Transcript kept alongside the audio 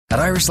At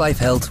Irish Life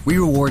Health, we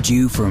reward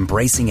you for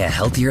embracing a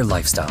healthier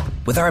lifestyle.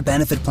 With our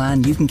benefit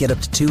plan, you can get up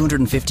to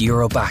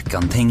 €250 back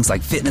on things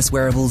like fitness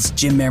wearables,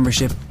 gym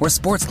membership, or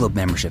sports club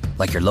membership,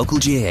 like your local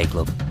GAA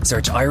club.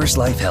 Search Irish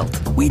Life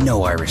Health. We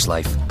know Irish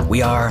Life.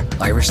 We are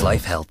Irish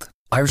Life Health.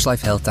 Irish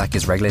Life Health Act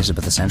is regulated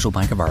by the Central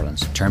Bank of Ireland.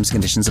 Terms and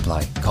conditions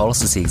apply. Call us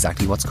to see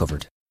exactly what's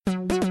covered.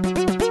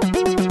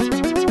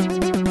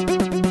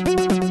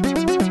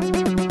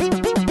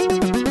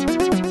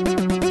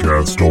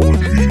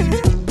 Castology.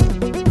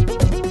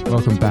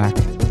 Welcome back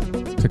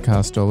to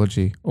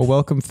Castology, or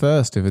welcome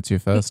first if it's your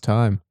first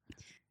time.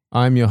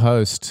 I'm your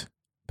host,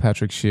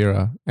 Patrick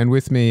Shearer, and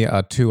with me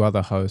are two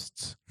other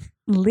hosts.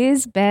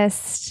 Liz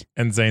Best.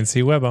 And Zane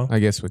C. Weber. I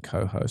guess we're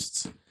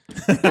co-hosts.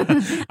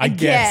 I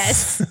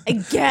guess. I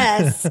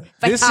guess.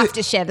 But This have is-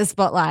 to share the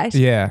spotlight.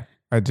 Yeah,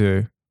 I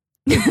do.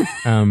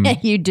 Yeah,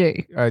 you do.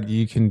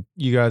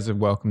 You guys are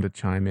welcome to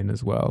chime in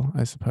as well,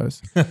 I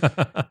suppose.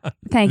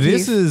 Thank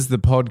This you. is the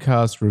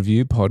podcast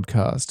review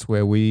podcast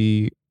where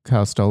we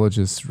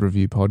castologists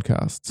review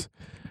podcasts.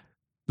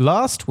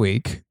 Last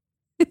week,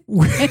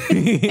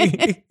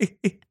 This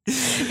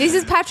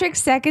is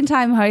Patrick's second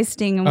time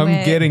hosting. And I'm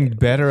we're- getting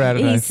better at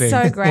it, I He's think.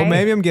 so great. Or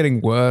maybe I'm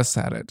getting worse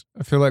at it.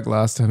 I feel like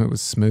last time it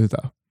was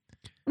smoother.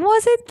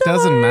 Was it though?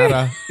 Doesn't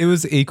matter. It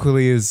was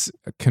equally as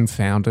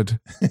confounded.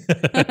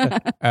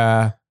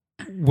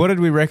 What did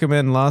we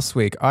recommend last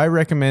week? I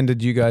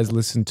recommended you guys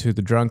listen to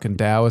the Drunken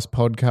Taoist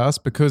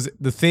podcast because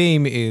the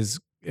theme is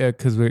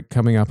because we're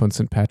coming up on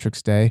St.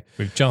 Patrick's Day.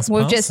 We've just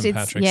We've passed just, St.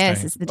 it's, Patrick's yes,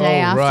 Day. it's the day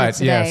after right.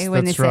 today Yes,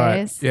 when that's this right.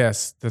 airs.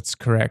 Yes, that's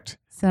correct.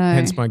 So,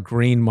 Hence my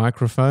green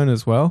microphone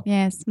as well.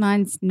 yes,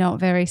 mine's not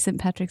very St.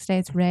 Patrick's Day.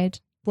 It's red.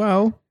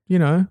 Well, you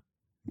know,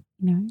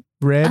 No,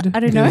 red. I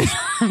don't know.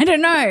 I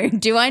don't know.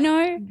 Do I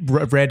know?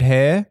 Red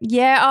hair,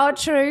 Yeah. Oh,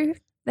 true.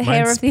 The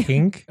hair Mine's of the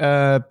pink.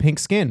 pink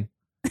skin.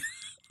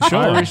 Sure.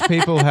 Irish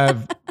people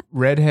have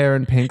red hair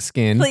and pink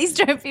skin, Please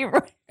don't be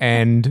rude.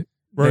 and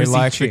Rosy they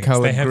like cheeks. the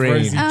color They have green.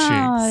 rosy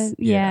Oh, cheeks.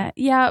 yeah.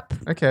 Yep.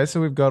 Okay,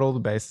 so we've got all the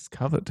bases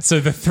covered. So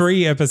the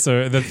three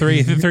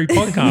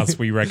podcasts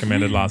we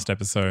recommended last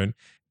episode,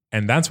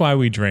 and that's why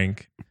we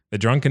drink the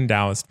Drunken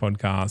Taoist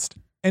podcast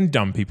and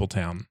Dumb People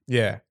Town.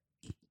 Yeah.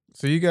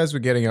 So you guys were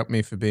getting up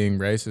me for being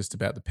racist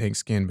about the pink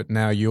skin, but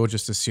now you're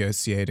just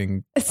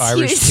associating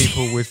Irish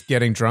people with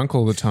getting drunk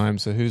all the time.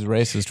 So who's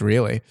racist,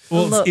 really?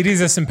 Well, Look. it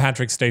is a St.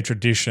 Patrick's Day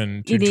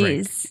tradition to It drink.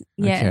 is.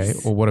 Yes.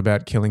 Okay. Or what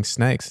about killing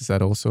snakes? Is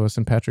that also a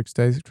St. Patrick's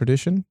Day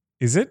tradition?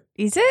 Is it?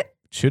 Is it?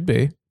 Should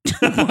be.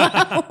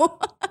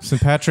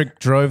 St. Patrick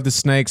drove the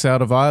snakes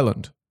out of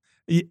Ireland.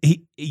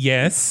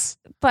 Yes.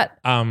 But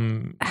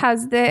Um,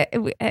 has there,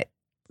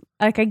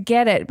 like, I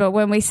get it, but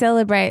when we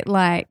celebrate,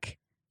 like,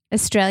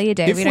 Australia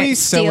Day, we don't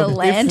steal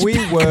land. If we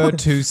back were on-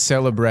 to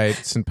celebrate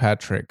St.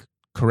 Patrick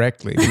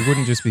correctly, we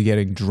wouldn't just be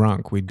getting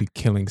drunk, we'd be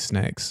killing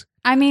snakes.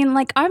 I mean,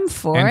 like, I'm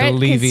for And it because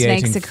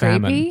alleviating snakes are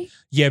famine. creepy.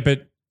 yeah,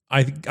 but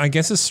I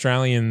guess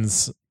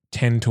Australians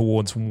tend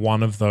towards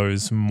one of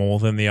those more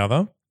than the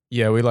other.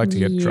 Yeah, we like to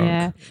get Yeah.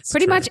 drunk. It's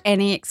Pretty true. much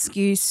any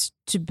excuse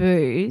to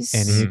booze,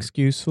 Any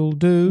excuse will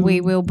do. we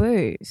will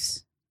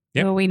booze.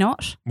 Yep. Will we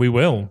not? We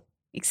will.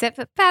 Except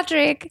for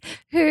Patrick,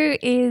 who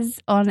is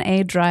on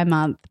a dry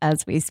month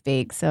as we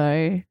speak.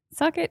 So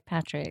suck it,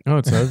 Patrick. Oh,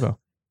 it's over.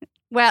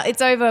 Well,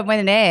 it's over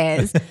when it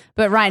airs,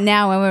 but right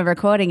now when we're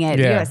recording it,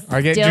 Yeah, you're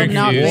I get still confused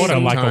not water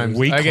boozing. like a sometimes. I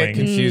weakling. get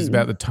confused Mm.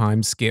 about the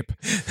time skip.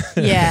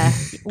 Yeah,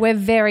 we're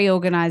very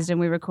organized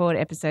and we record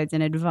episodes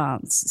in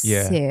advance.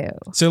 Yeah. So,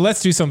 So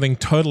let's do something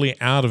totally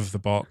out of the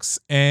box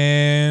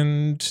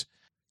and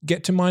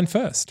get to mine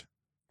first.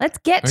 let's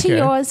get to Okay.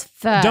 yours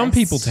first. Dumb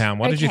People Town.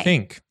 What did you Okay.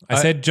 think?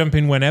 I said jump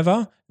in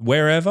whenever,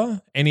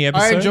 wherever, any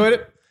episode. I enjoyed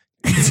it.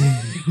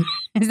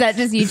 Is that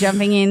just you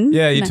jumping in?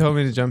 Yeah, you No. told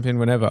me to jump in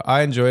whenever.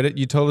 I enjoyed it.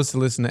 You told us to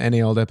listen to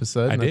any old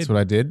episode, and that's did. what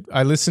I did.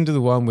 I listened to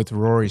the one with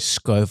Rory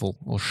Scovel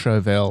or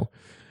Chauvel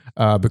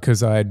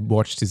because I had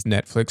watched his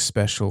Netflix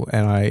special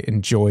and I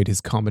enjoyed his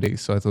comedy.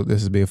 So I thought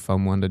this would be a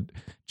fun one to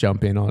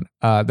jump in on.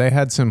 They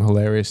had some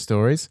hilarious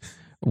stories.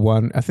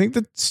 One, I think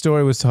the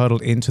story was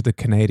titled "Into the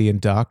Canadian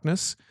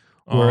Darkness."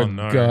 Where Oh, a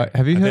no. guy,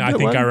 have you heard I that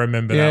think one? I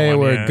remember yeah, that one.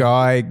 where Yeah. a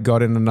guy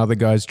got in another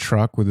guy's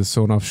truck with a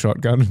sawn-off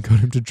shotgun and got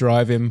him to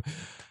drive him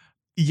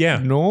Yeah.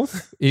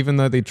 north, even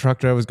though the truck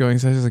driver was going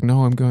south. He's like,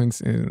 no, I'm going.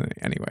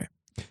 Anyway,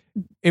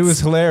 it was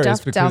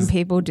hilarious Stuff dumb because,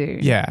 people do.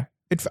 yeah,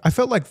 I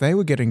felt like they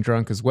were getting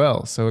drunk as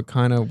well. So it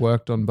kind of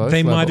worked on both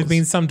They might have levels.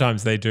 been,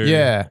 sometimes they do.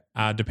 Yeah,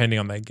 Depending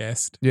on their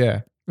guest.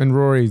 yeah. And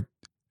Rory,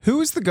 who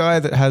is the guy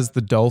that has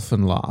the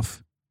dolphin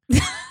laugh?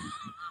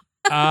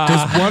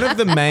 Does one of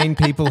the main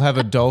people have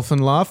a dolphin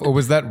laugh, or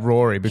was that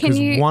Rory? Because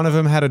you- one of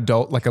them had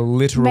like a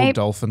literal Maybe-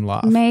 dolphin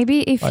laugh.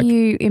 Maybe if Like-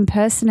 you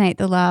impersonate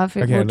the laugh,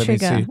 it Okay, will let me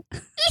trigger.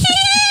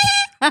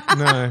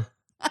 No.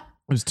 It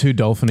was too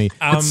dolphiny.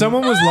 But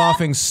someone was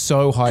laughing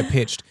so high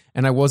pitched,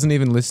 and I wasn't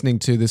even listening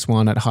to this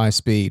one at high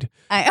speed.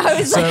 I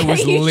was So like, it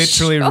was are you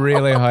literally sure?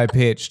 really high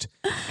pitched,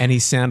 and he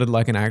sounded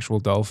like an actual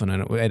dolphin,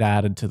 and it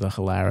added to the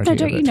hilarity. No, of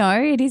don't it. you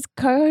know? It is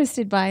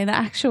co-hosted by an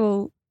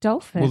actual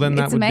dolphin. Well, then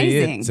that it's would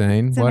amazing. be it,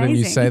 Zane. It's Why don't you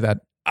amazing. say that?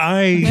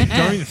 I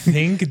don't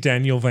think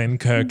Daniel Van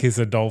Kirk is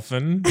a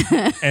dolphin,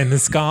 and the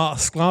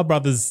Sklar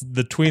brothers,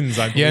 the twins.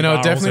 I Yeah, no, it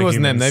are definitely also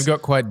wasn't them. humans. They've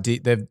got quite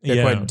deep. They're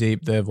quite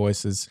deep. Their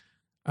voices.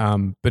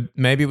 But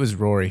maybe it was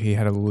Rory. He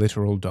had a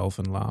literal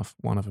dolphin laugh.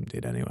 One of them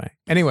did anyway.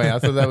 Anyway, I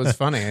thought that was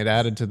funny. It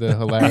added to the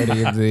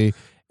hilarity of the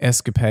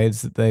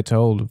escapades that they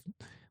told of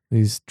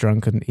these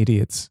drunken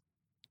idiots.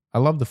 I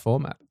love the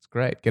format. It's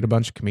great. Get a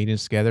bunch of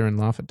comedians together and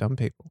laugh at dumb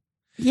people.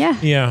 Yeah.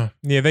 Yeah.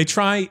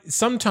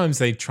 Sometimes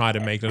they try to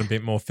make it a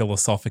bit more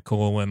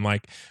philosophical and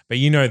but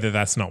you know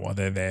that's not what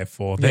they're there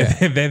for.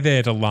 They're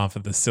there to laugh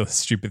at the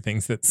stupid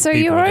things that So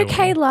people you're are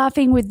okay doing.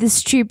 laughing with the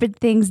stupid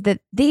things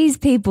that these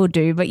people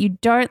do, but you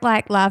don't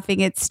like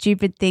laughing at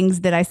stupid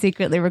things that I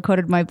secretly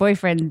recorded my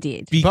boyfriend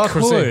did.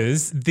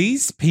 Because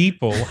these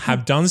people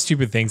have done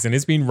stupid things and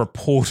it's been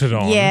reported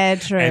on. Yeah,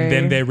 true. And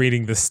then they're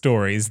reading the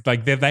stories.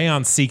 Like they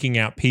aren't seeking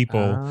out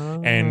people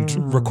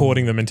and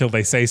recording them until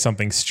they say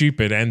something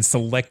stupid and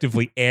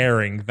selectively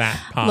airing that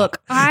part.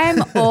 Look,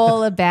 I'm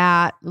all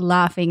about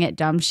laughing at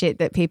dumb shit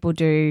that people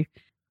do.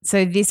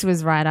 So this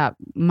was right up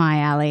my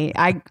alley.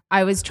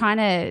 I was trying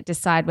to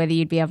decide whether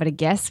you'd be able to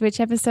guess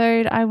which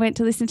episode I went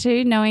to listen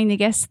to, knowing the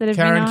guests that have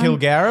Karen been on.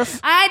 Kilgariff?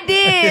 I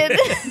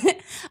did.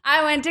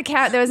 I went to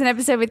Karen. There was an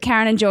episode with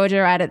Karen and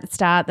Georgia right at the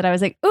start that I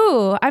was like,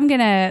 ooh,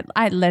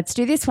 let's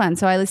do this one.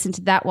 So I listened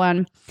to that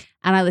one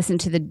and I listened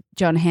to the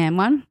John Hamm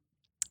one.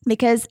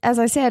 Because, as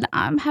I said,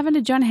 I'm having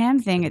a John Hamm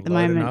thing at the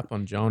Loading moment. up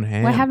on John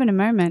Hamm. We're having a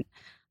moment.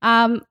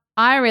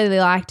 I really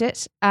liked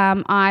it.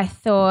 I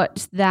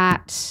thought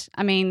that,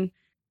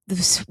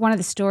 one of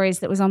the stories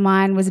that was on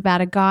mine was about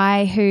a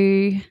guy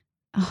who,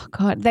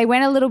 they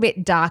went a little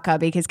bit darker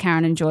because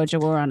Karen and Georgia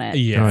were on it.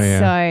 Yeah. Oh, yeah.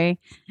 So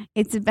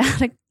it's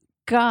about a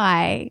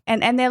guy,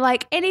 and they're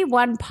like, any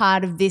one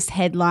part of this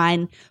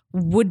headline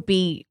would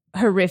be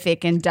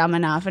horrific and dumb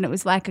enough. And it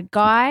was like a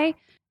guy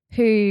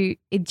who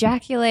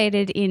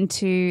ejaculated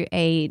into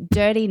a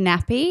dirty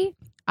nappy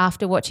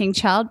after watching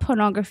child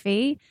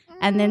pornography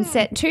and then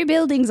set 2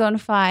 buildings on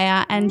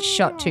fire and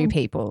shot 2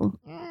 people.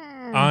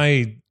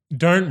 I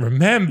don't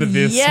remember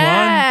this one.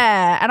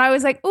 Yeah. And I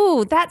was like,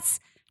 ooh,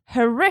 that's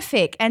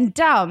horrific and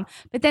dumb.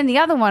 But then the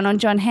other one on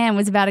John Hamm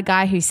was about a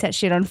guy who set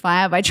shit on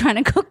fire by trying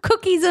to cook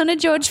cookies on a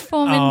George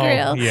Foreman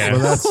grill. Yeah.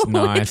 Well, that's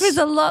nice. Which was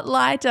a lot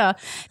lighter.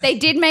 They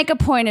did make a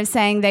point of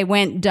saying they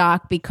went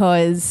dark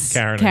because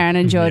Karen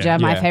and Georgia,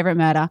 my favorite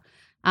murder.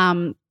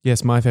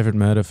 Yes, my favorite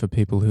murder, for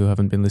people who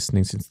haven't been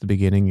listening since the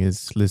beginning,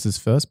 is Liz's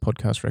first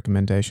podcast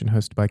recommendation,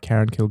 hosted by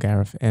Karen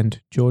Kilgariff and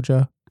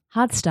Georgia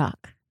Hardstock.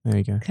 There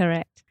you go.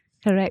 Correct.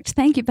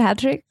 Thank you,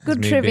 Patrick. That's Good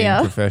me trivia.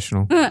 being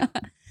professional.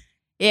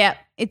 Yeah,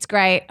 it's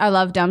great. I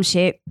love dumb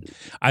shit.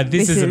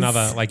 This is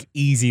another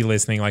easy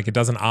listening. It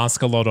doesn't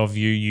ask a lot of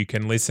you. You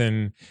can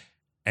listen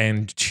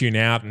and tune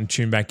out and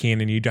tune back in,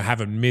 and you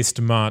haven't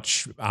missed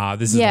much.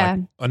 This is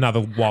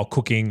another while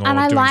cooking or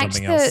doing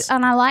something else.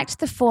 And I liked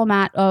the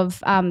format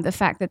of the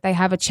fact that they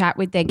have a chat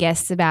with their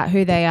guests about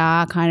who they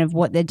are, kind of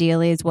what their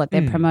deal is, what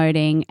they're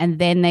promoting, and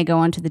then they go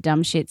on to the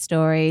dumb shit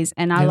stories.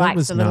 And I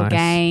liked the little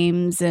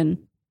games and.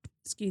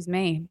 Excuse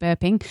me,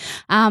 burping.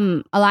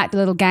 I liked the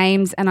little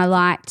games, and I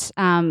liked,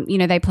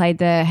 they played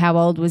the how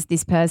old was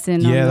this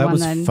person? Yeah, that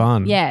was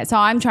fun. Yeah, so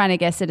I'm trying to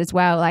guess it as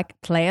well.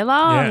 Play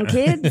along,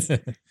 kids.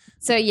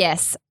 So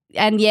yes,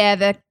 and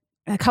a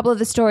couple of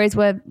the stories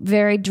were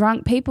very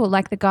drunk people,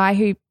 like the guy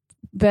who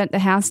burnt the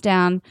house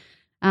down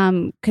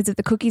because of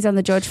the cookies on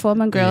the George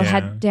Foreman grill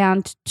had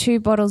downed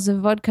 2 bottles of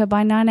vodka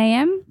by 9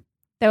 a.m.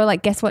 They were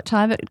like, guess what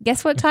time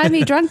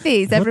he drunk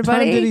these,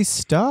 everybody? What time did he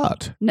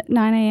start?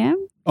 9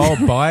 a.m. Oh,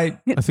 I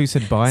thought you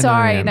said by 9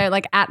 Sorry, a.m.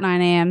 no, at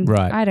 9 a.m.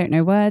 Right. I don't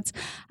know words.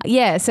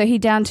 Yeah, so he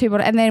downed 2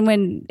 bottles. And then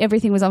when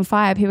everything was on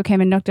fire, people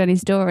came and knocked on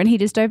his door, and he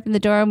just opened the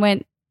door and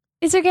went,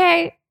 it's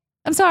okay.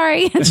 I'm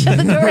sorry. And shut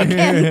the door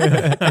again.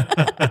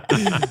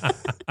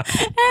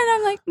 And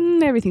I'm like,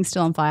 everything's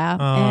still on fire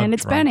and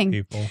it's burning.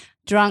 People.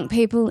 Drunk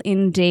people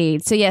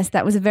indeed. So yes,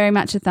 that was very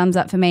much a thumbs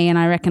up for me, and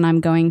I reckon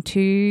I'm going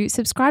to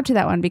subscribe to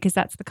that one because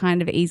that's the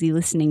kind of easy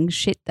listening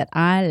shit that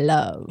I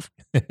love.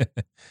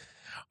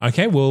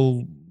 Okay,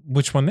 well,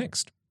 which one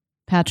next?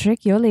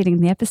 Patrick, you're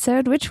leading the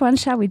episode. Which one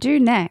shall we do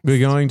next? We're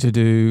going to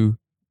do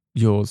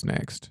yours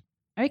next.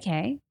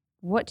 Okay.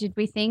 What did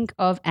we think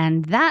of?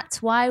 And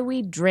that's why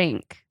we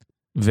drink.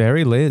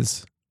 Very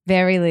Liz.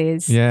 Very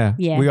Liz. Yeah.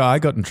 Yeah. I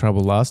got in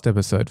trouble last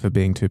episode for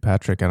being too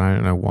Patrick, and I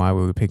don't know why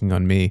we were picking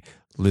on me.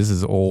 Liz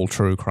is all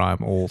true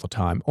crime all the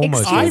time.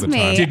 Almost all Excuse the me.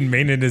 time. Didn't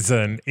mean it as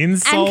an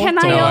insult. And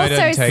can I No, I also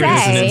don't take it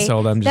as an say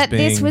insult. I'm just that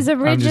this being- was I'm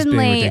just being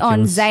originally on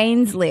ridiculous.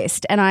 Zane's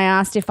list, and I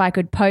asked if I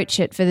could poach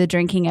it for the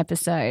drinking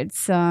episode.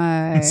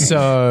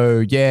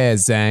 So, yeah,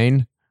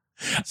 Zane.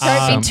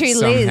 Don't be too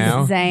Liz,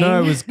 Somehow. Zane.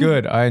 No, it was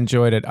good. I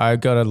enjoyed it. I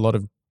got a lot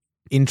of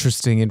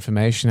interesting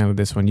information out of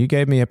this one. You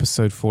gave me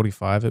episode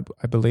 45,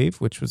 I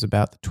believe, which was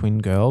about the twin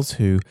girls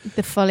who,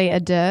 The Folie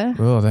à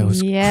Deux. oh, that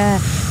was Yeah.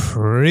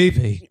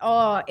 creepy.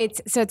 Oh,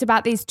 it's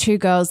about these 2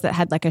 girls that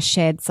had a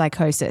shared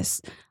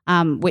psychosis,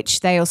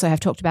 which they also have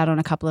talked about on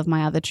a couple of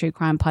my other true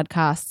crime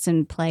podcasts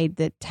and played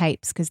the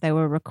tapes because they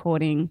were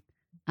recording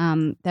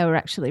They were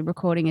actually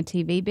recording a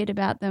TV bit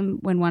about them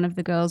when one of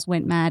the girls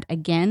went mad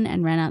again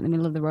and ran out in the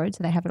middle of the road.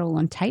 So they have it all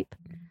on tape.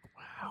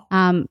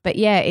 Wow. But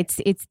yeah, it's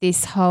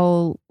this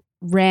whole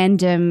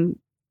random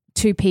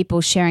two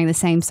people sharing the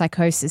same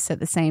psychosis at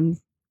the same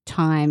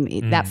time.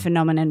 That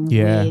phenomenon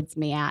weirds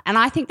me out. And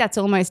I think that's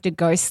almost a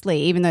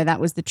ghostly, even though that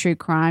was the true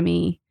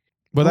crimey.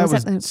 Well, that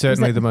was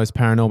certainly the most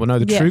paranormal. No,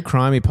 the true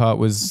crimey part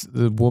was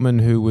the woman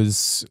who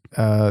was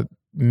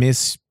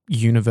Miss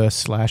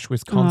Universe /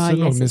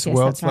 Wisconsin or Miss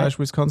World /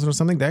 Wisconsin or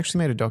something. They actually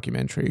made a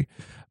documentary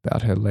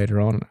about her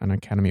later on, an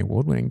Academy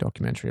Award-winning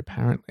documentary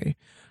apparently.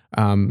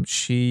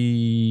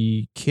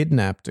 She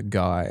kidnapped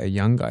a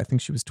young guy. I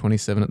think she was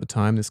 27 at the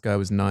time. This guy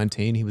was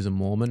 19. He was a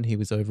Mormon. He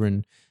was over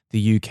in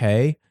the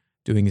UK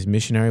doing his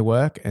missionary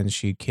work, and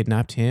she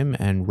kidnapped him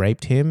and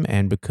raped him.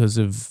 And because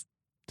of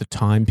the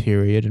time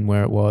period and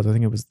where it was, I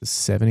think it was the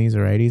 70s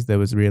or 80s, there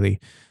was really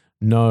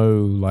no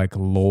like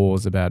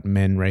laws about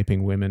men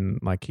raping women.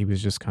 Like he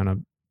was just kind of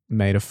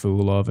made a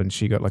fool of, and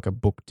she got like a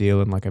book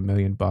deal and like $1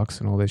 million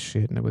and all this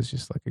shit, and it was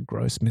just like a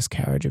gross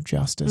miscarriage of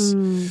justice.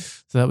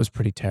 So that was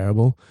pretty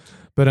terrible.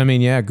 But I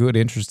mean, yeah, good,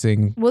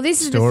 interesting. Well,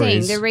 this stories.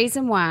 is the thing. The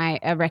reason why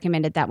I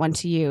recommended that one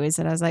to you is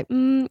that I was like,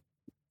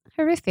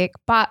 horrific,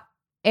 but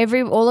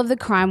all of the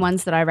crime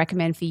ones that I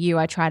recommend for you,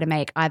 I try to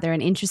make either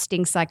an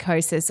interesting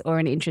psychosis or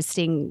an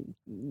interesting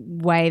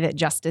way that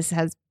justice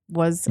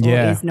was or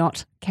is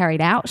not carried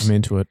out. I'm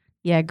into it.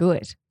 Yeah,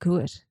 good.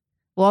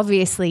 Well,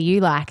 obviously you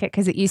like it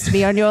because it used to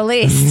be on your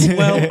list.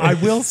 Well, I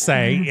will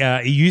say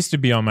it used to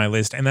be on my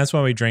list, and that's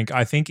why we drink.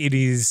 I think it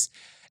is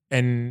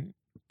a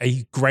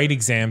great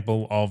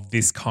example of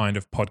this kind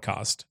of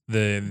podcast,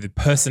 the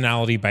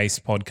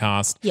personality-based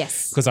podcast.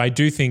 Yes. Because I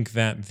do think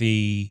that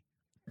the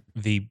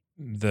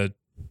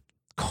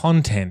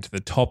content, the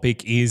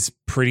topic is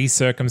pretty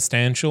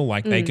circumstantial.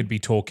 Like they could be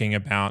talking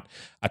about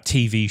a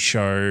TV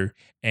show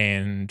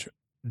and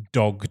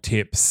dog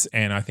tips,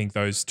 and I think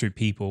those two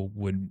people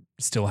would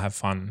still have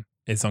fun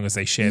as long as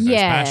they share those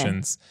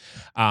passions.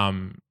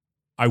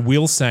 I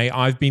will say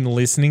I've been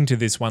listening to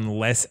this one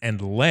less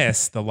and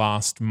less the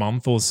last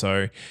month or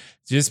so,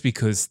 just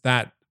because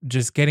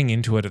just getting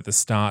into it at the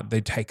start, they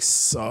take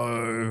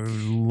so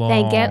long.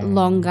 They get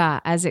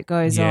longer as it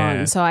goes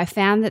on. So I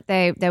found that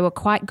they were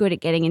quite good at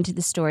getting into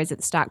the stories at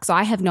the start, because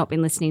I have not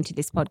been listening to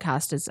this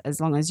podcast as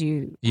long as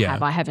you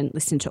have. I haven't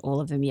listened to all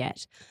of them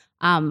yet.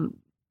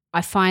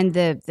 I find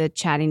the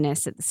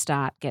chattiness at the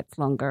start gets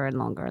longer and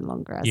longer and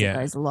longer as it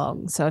goes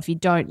along. So if you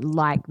don't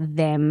like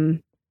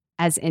them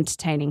as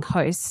entertaining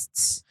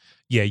hosts.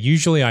 Yeah,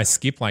 usually I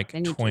skip like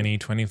 20,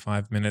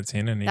 25 minutes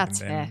in, and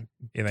that's even then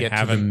fair. they get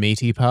to the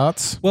meaty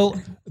parts.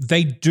 Well,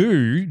 they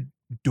do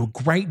a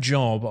great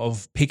job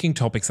of picking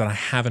topics that I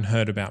haven't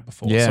heard about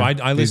before. Yeah,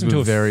 so I listen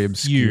to very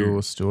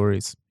obscure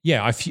stories.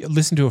 Yeah, I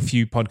listen to a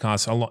few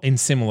podcasts a lot in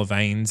similar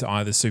veins,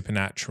 either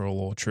supernatural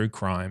or true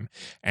crime,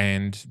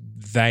 and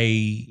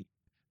they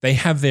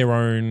have their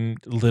own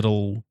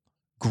little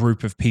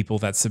group of people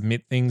that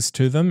submit things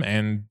to them,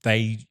 and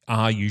they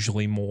are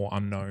usually more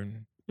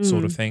unknown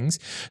sort of things.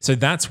 So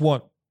that's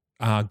what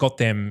got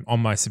them on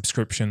my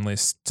subscription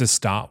list to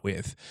start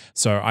with.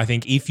 So I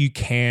think if you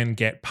can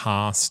get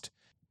past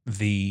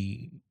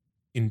the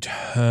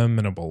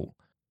interminable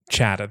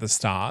chat at the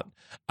start,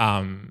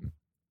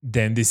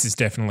 then this is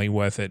definitely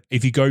worth it.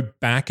 If you go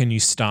back and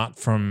you start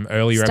from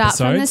earlier episodes.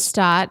 Start from the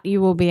start,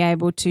 you will be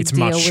able to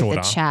deal with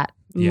the chat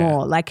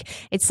more. Like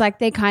it's like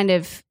they kind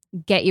of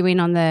get you in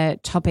on the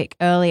topic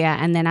earlier,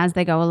 and then as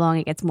they go along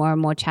it gets more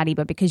and more chatty,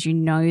 but because you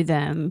know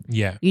them,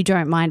 you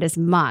don't mind as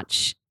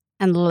much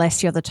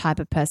unless you're the type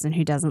of person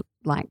who doesn't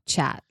like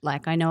chat.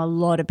 Like I know a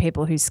lot of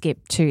people who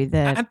skip to the...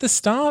 At the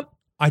start,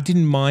 I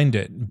didn't mind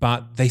it,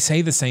 but they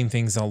say the same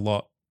things a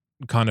lot,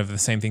 kind of the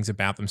same things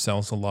about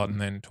themselves a lot,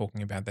 and then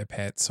talking about their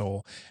pets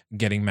or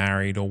getting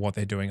married or what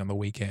they're doing on the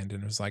weekend.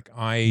 And it was like,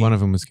 one of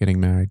them was getting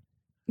married.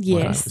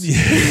 Yes.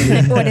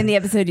 What in the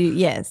episode?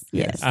 Yes.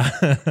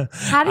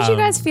 How did you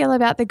guys feel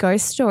about the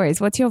ghost stories?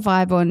 What's your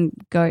vibe on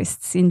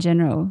ghosts in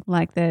general,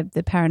 like the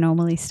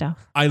paranormal-y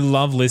stuff? I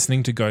love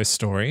listening to ghost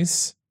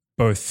stories,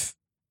 both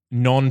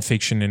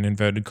non-fiction in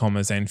inverted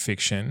commas and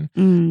fiction.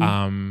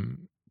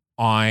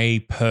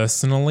 I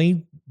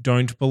personally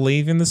don't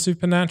believe in the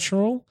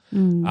supernatural.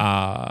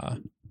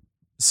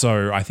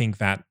 So I think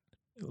that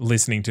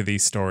listening to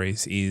these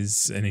stories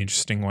is an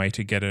interesting way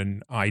to get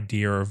an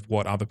idea of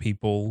what other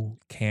people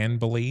can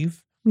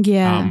believe.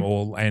 Yeah.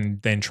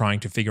 And then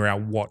trying to figure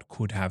out what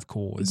could have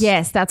caused.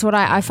 Yes, that's what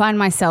I find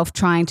myself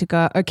trying to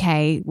go,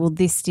 okay, well,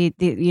 this did,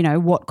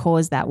 what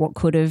caused that? What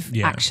could have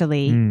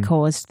actually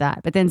caused that?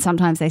 But then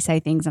sometimes they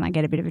say things and I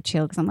get a bit of a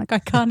chill because I'm like, I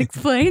can't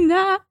explain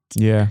that.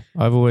 Yeah,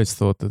 I've always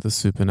thought that the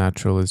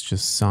supernatural is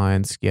just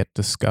science yet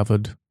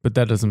discovered, but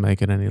that doesn't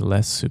make it any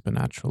less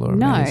supernatural or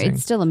amazing. No,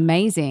 it's still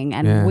amazing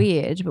and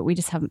weird, but we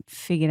just haven't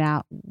figured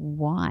out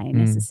why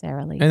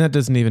necessarily. And that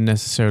doesn't even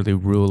necessarily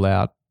rule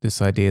out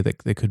this idea that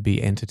there could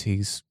be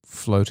entities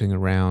floating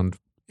around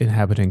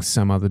inhabiting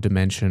some other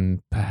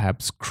dimension,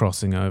 perhaps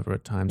crossing over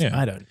at times. Yeah.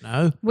 I don't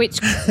know. Which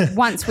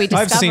once we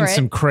discover I've seen it,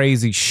 some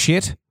crazy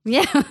shit.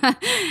 yeah,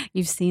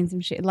 you've seen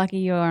some shit. Lucky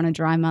you're on a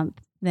dry month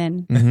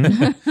then.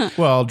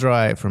 Well,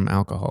 dry from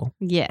alcohol.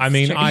 Yes, I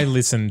mean, true. I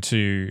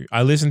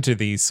listen to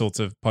these sorts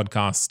of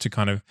podcasts to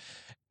kind of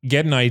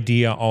get an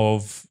idea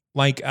of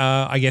like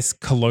I guess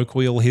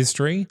colloquial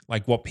history,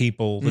 like what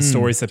people, the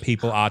stories that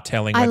people are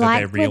telling, whether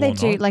they're real where they or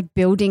do not. like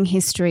building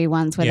history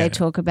ones where Yeah. they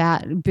talk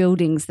about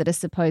buildings that are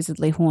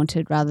supposedly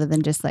haunted rather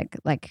than just like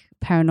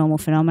paranormal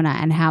phenomena,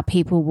 and how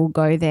people will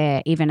go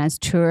there even as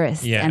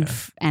tourists. Yeah.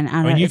 and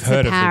I mean, you've it's the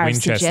heard of the power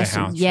Winchester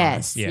suggestion. House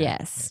Yes, fires. Yeah.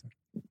 yes.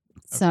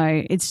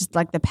 So it's just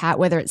like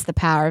whether it's the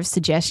power of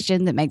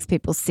suggestion that makes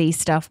people see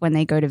stuff when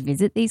they go to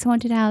visit these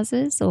haunted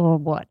houses, or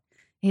what.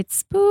 It's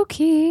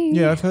spooky.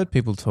 Yeah, I've heard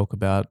people talk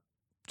about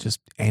just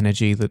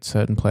energy that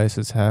certain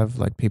places have,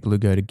 like people who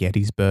go to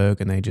Gettysburg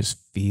and they just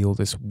feel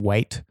this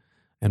weight,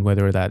 and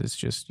whether that is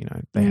just,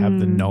 they have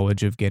the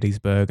knowledge of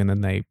Gettysburg and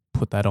then they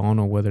put that on,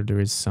 or whether there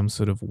is some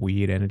sort of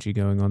weird energy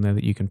going on there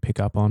that you can pick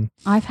up on.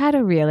 I've had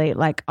a really,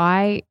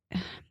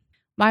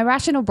 my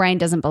rational brain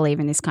doesn't believe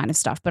in this kind of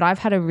stuff, but I've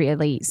had a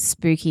really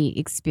spooky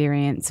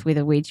experience with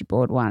a Ouija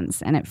board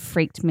once, and it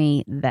freaked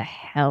me the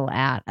hell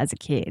out as a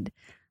kid.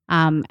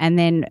 And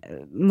then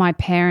my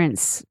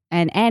parents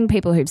and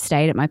people who've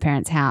stayed at my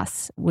parents'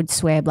 house would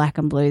swear black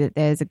and blue that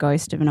there's a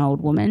ghost of an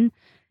old woman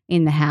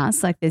in the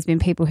house. Like there's been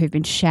people who've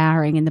been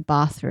showering in the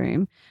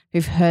bathroom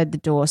who've heard the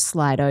door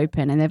slide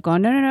open and they've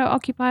gone, no,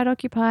 occupied,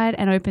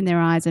 and opened their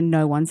eyes and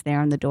no one's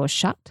there and the door's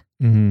shut.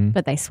 Mm-hmm.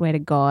 But they swear to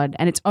God.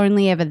 And it's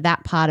only ever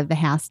that part of the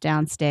house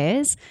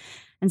downstairs.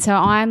 And so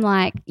I'm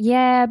like,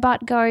 yeah,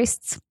 but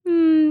ghosts.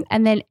 And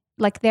then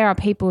like there are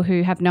people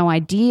who have no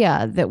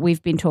idea that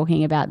we've been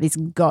talking about this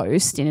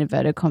ghost in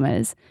inverted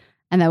commas,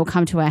 and they will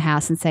come to our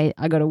house and say,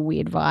 I got a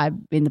weird vibe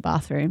in the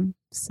bathroom.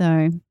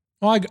 So,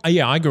 Well,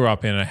 I grew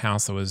up in a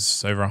house that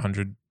was over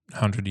 100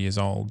 years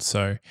old.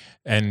 So,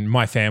 and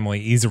my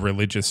family is a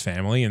religious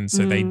family, and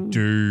so they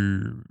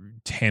do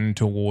tend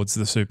towards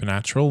the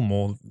supernatural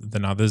more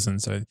than others.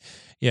 And so,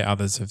 yeah,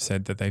 others have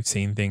said that they've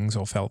seen things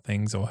or felt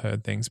things or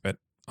heard things, but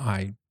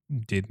I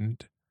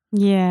didn't.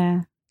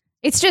 yeah.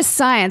 It's just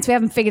science. We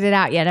haven't figured it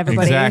out yet,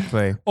 everybody.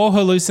 Exactly. Or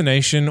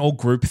hallucination or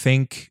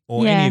groupthink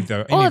or any of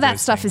those. All of that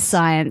stuff is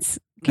science.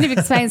 Can you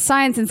explain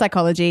science and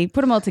psychology?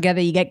 Put them all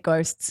together, you get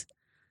ghosts.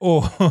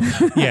 Or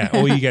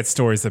or you get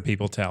stories that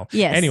people tell.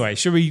 Yes. Anyway,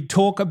 should we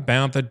talk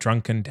about the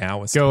Drunken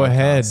Taoist? Go podcast?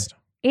 ahead.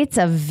 It's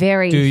a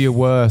very Do your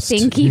worst.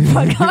 thinky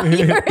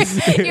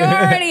podcast. You're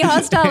already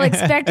hostile,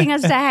 expecting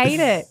us to hate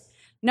it.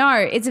 No,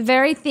 it's a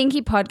very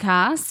thinky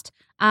podcast.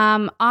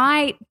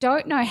 I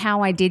don't know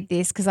how I did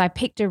this because I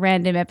picked a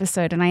random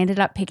episode and I ended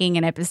up picking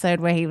an episode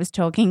where he was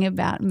talking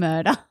about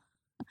murder.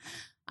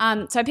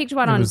 So I picked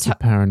one It on was the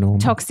paranormal.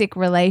 toxic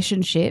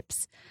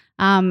relationships.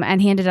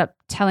 And he ended up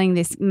telling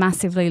this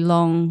massively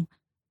long,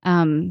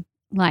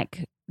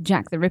 like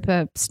Jack the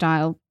Ripper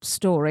style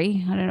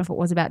story. I don't know if it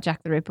was about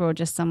Jack the Ripper or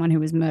just someone who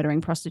was murdering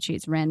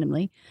prostitutes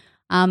randomly.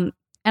 And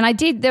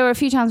there were a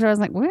few times where I was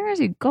like, where is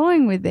he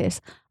going with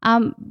this?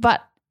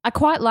 But I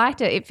quite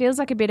liked it. It feels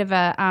like a bit of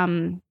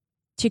a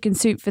chicken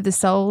soup for the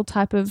soul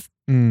type of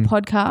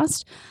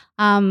podcast.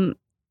 And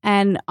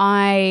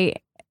I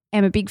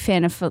am a big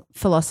fan of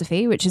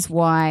philosophy, which is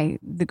why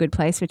The Good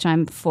Place, which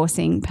I'm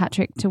forcing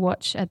Patrick to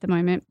watch at the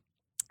moment,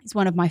 is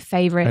one of my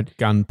favorite. At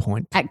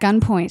gunpoint. At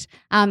Gunpoint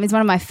is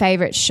one of my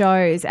favorite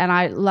shows. And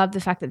I love the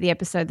fact that the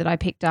episode that I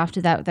picked after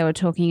that, they were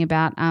talking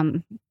about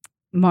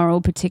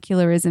moral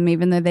particularism,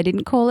 even though they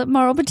didn't call it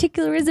moral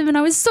particularism. And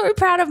I was so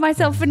proud of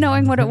myself for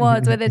knowing what it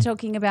was, where they're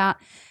talking about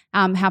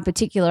how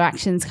particular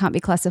actions can't be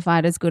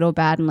classified as good or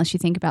bad unless you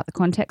think about the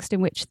context in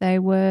which they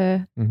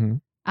were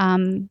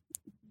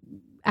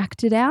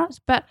acted out.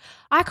 But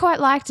I quite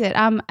liked it.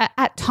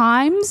 At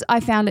times, I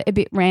found it a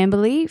bit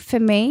rambly for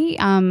me.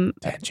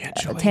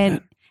 Tangential.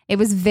 It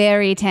was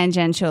very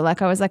tangential.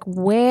 Like I was like,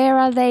 where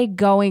are they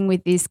going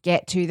with this?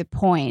 Get to the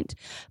point.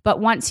 But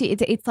once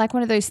it's like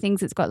one of those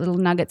things that's got little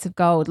nuggets of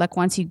gold. Like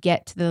once you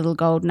get to the little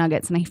gold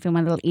nuggets, and I feel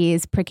my little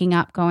ears pricking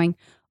up going,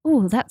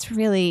 oh, that's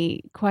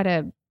really quite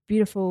a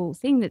beautiful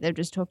thing that they've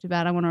just talked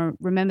about. I want to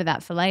remember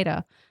that for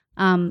later.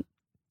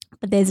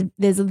 But there's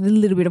a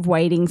little bit of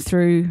wading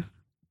through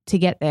to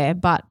get there.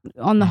 But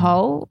on the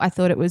whole, I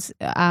thought it was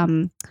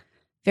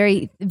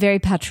very, very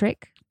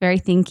Patrick, very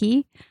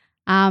thinky.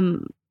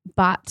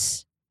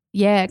 But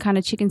yeah, kind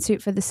of chicken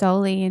soup for the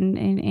soul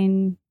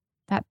in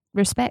that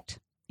respect,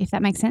 if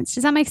that makes sense.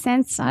 Does that make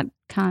sense? I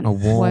can't A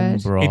warm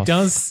word. broth. It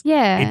does.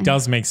 Yeah. It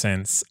does make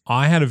sense.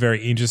 I had a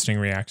very interesting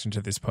reaction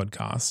to this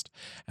podcast,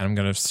 and I'm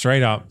going to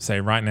straight up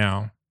say right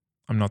now,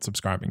 I'm not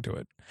subscribing to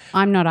it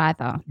I'm not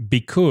either.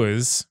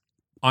 because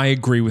I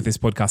agree with this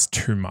podcast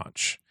too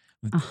much.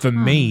 For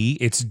me,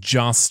 it's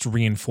just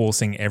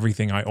reinforcing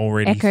everything I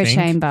already Echo think.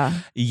 chamber.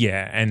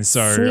 Yeah, and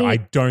so See- I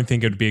don't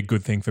think it would be a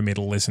good thing for me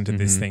to listen to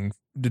this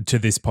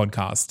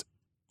podcast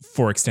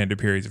for extended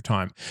periods of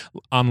time.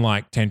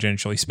 Unlike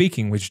Tangentially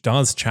Speaking, which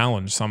does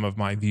challenge some of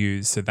my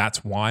views, so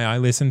that's why I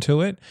listen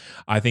to it.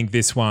 I think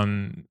this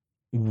one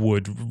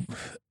would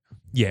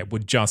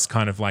just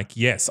kind of like,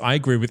 yes, I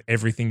agree with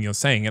everything you're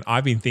saying, and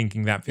I've been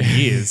thinking that for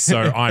years, so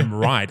I'm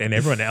right, and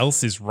everyone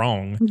else is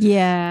wrong.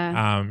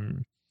 Yeah.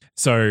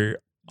 So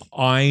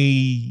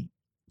I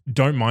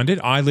don't mind it.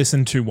 I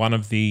listened to one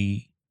of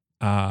the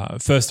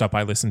first up,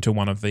 I listened to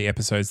one of the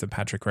episodes that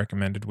Patrick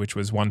recommended, which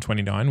was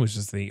 129, which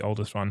is the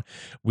oldest one,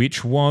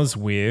 which was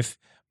with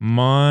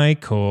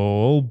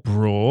Michael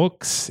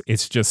Brooks.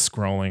 It's just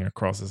scrolling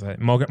across as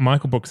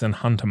Michael Brooks and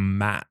Hunter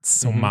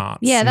Matz or Martz.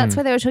 Yeah, that's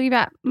where they were talking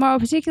about moral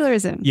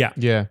particularism. Yeah,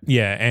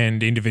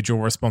 and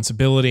individual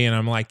responsibility. And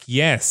I'm like,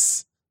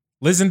 yes,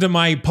 listen to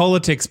my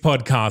politics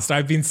podcast.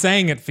 I've been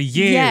saying it for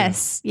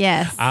years.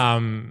 Yes.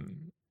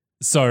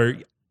 So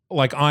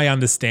like, I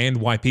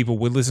understand why people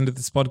would listen to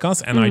this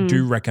podcast, and I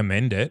do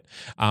recommend it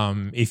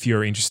if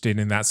you're interested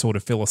in that sort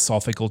of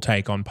philosophical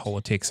take on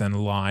politics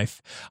and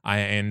life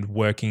and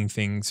working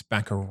things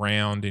back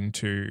around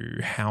into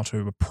how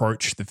to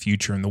approach the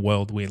future and the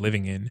world we're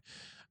living in.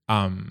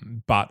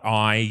 But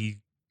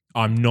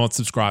I'm not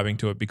subscribing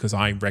to it because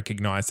I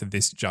recognize that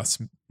this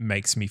just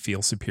makes me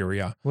feel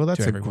superior. Well, that's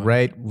to a everyone.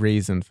 great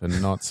reason for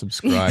not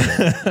subscribing.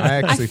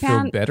 I actually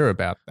feel better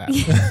about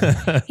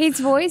that. His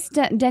voice,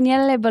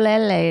 Daniele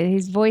Bolelle,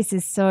 his voice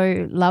is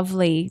so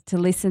lovely to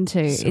listen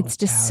to. It's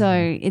just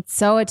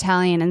so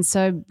Italian and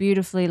so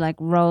beautifully like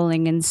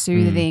rolling and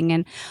soothing.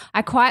 And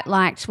I quite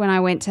liked when I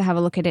went to have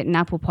a look at it in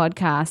Apple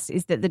Podcasts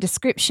is that the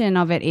description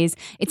of it is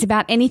it's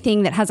about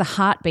anything that has a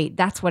heartbeat.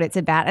 That's what it's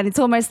about. And it's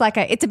almost like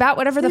it's about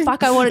whatever the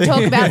fuck I want to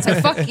talk about.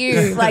 So fuck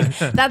you. Like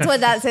that's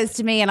what that says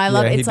to me. And I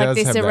love it. It's like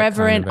this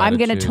irreverent, I'm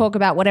going to talk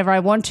about whatever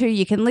I want to.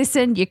 You can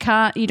listen, you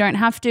can't, you don't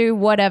have to,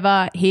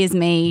 whatever. Here's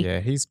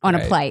me on a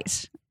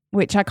plate,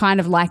 which I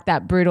kind of like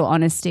that brutal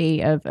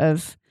honesty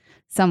of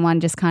someone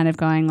just kind of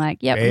going like,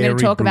 yep, I'm going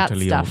to talk about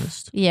stuff.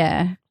 Honest.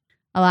 Yeah,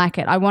 I like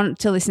it. I want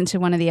to listen to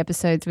one of the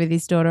episodes with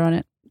his daughter on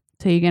it.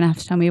 So you're going to have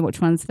to tell me which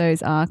ones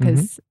those are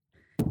because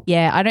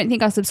I don't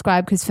think I'll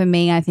subscribe because for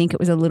me, I think it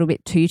was a little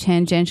bit too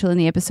tangential in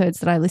the episodes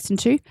that I listened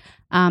to.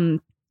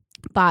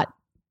 But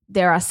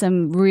there are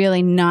some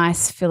really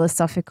nice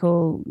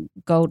philosophical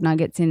gold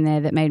nuggets in there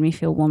that made me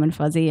feel warm and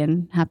fuzzy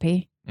and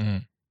happy,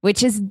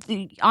 which is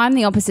I'm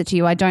the opposite to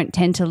you. I don't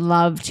tend to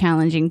love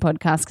challenging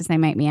podcasts because they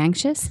make me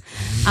anxious.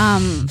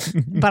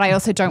 But I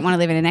also don't want to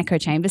live in an echo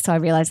chamber. So I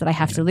realize that I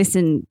have to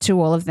listen to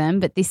all of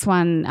them. But this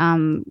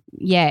one,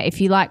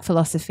 if you like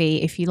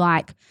philosophy, if you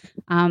like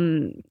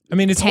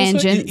it's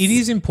tangents. Also, it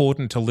is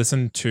important to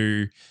listen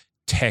to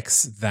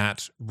texts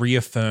that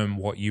reaffirm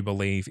what you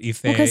believe.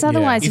 Because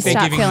otherwise you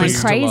start feeling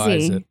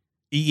crazy.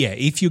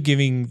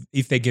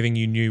 If they're giving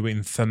you new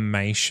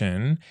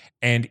information,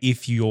 and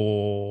if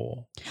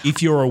you're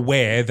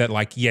aware that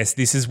like, yes,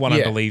 this is what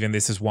I believe and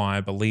this is why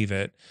I believe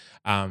it.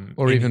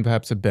 Or even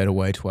perhaps a better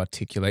way to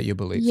articulate your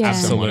beliefs. Yeah.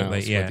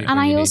 Absolutely, And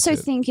I also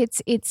think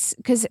it's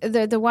because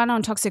the one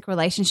on toxic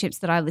relationships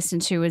that I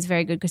listened to was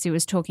very good because he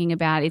was talking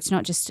about it's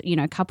not just,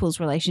 couples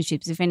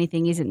relationships. If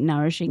anything isn't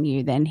nourishing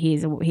you, then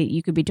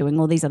you could be doing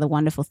all these other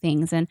wonderful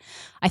things. And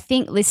I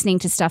think listening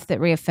to stuff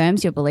that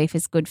reaffirms your belief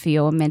is good for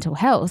your mental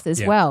health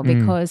as well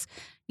because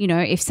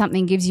if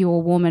something gives you a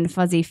warm and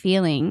fuzzy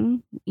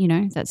feeling,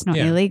 that's not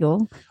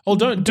illegal. Oh,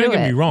 don't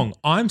get me wrong.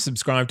 I'm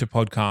subscribed to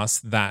podcasts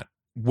that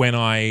when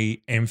I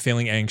am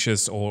feeling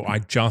anxious or I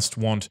just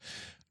want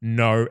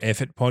no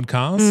effort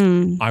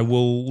podcasts, I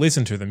will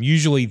listen to them.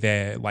 Usually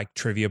they're like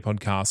trivia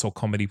podcasts or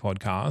comedy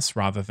podcasts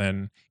rather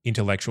than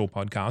intellectual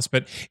podcasts.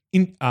 But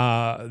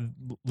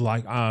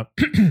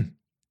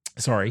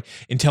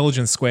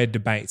Intelligence Squared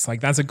debates, like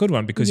that's a good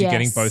one because you're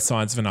getting both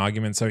sides of an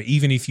argument. So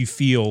even if you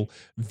feel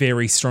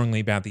very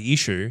strongly about the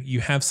issue, you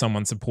have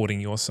someone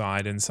supporting your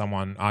side and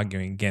someone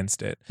arguing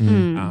against it.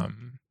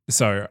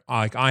 So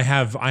I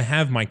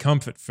have my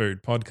comfort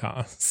food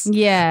podcasts.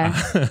 Yeah.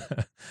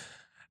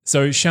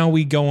 So shall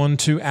we go on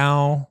to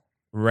our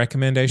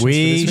recommendations for this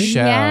week? We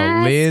shall.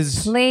 Yes,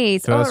 Liz,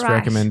 please. first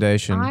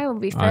recommendation. I will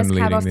be first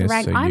cab off the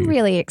rank. I'm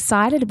really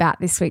excited about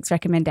this week's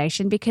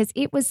recommendation because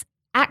it was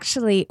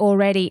actually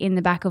already in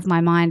the back of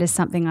my mind as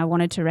something I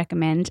wanted to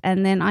recommend.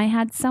 And then I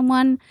had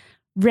someone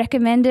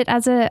recommend it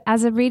as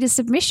a reader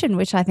submission,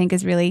 which I think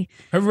is really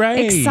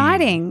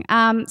exciting.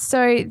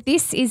 So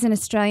this is an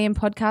Australian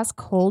podcast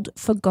called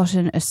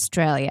Forgotten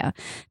Australia.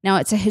 Now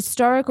it's a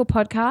historical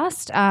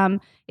podcast.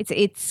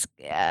 It's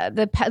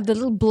the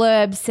little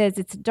blurb says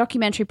it's a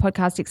documentary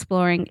podcast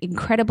exploring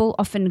incredible,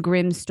 often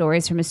grim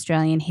stories from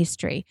Australian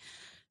history.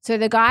 So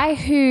the guy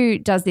who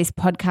does this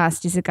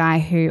podcast is a guy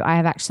who I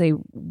have actually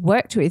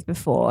worked with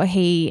before.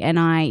 He and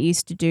I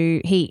used to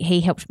do,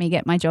 he helped me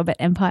get my job at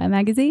Empire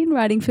Magazine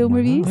writing film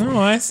reviews. Oh,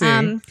 I see.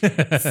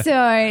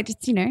 So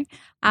just,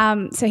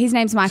 so his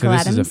name's Michael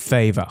Adams. This is a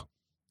favor.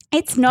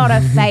 It's not a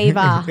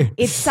favor.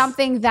 It's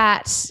something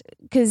that,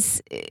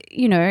 because,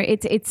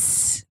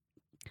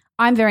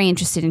 I'm very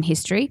interested in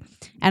history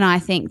and I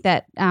think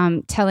that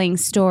telling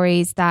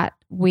stories that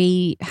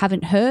we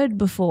haven't heard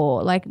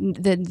before, like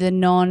the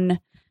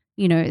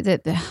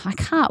I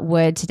can't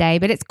word today,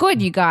 but it's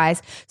good, you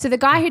guys. So the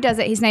guy who does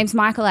it, his name's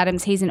Michael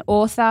Adams. He's an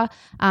author.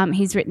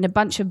 He's written a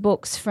bunch of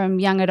books, from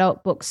young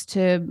adult books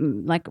to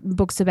like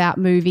books about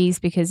movies,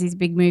 because he's a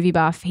big movie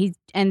buff.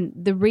 And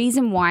the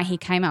reason why he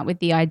came up with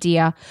the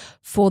idea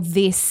for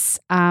this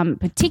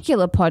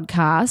particular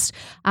podcast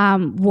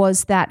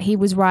was that he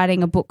was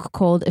writing a book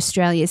called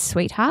Australia's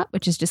Sweetheart,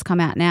 which has just come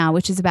out now,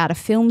 which is about a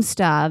film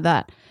star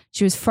that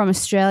she was from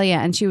Australia,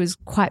 and she was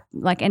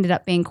ended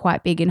up being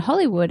quite big in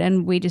Hollywood,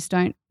 and we just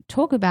don't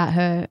talk about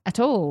her at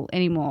all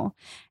anymore.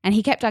 And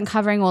he kept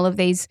uncovering all of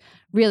these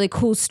really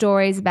cool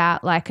stories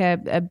about like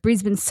a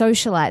Brisbane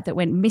socialite that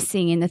went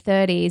missing in the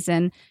 30s,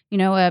 and,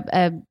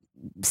 a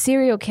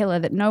serial killer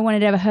that no one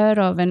had ever heard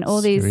of, and all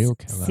these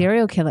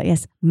serial killer,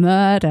 yes,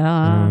 murder.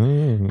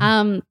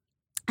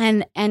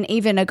 And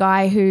even a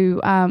guy who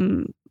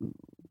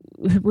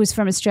was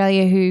from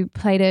Australia who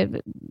played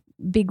a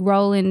big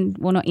role in,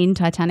 well, not in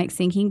Titanic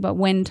sinking, but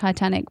when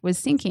Titanic was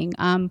sinking,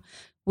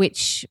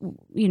 which,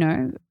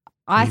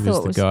 I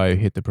thought was the guy who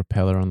hit the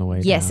propeller on the way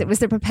down. Yes, it was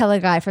the propeller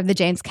guy from the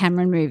James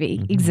Cameron movie.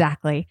 Mm-hmm.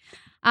 Exactly.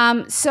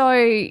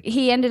 So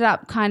he ended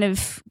up kind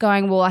of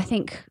going, well, I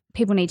think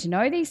people need to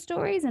know these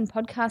stories, and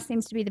podcast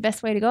seems to be the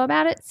best way to go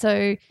about it.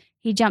 So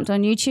he jumped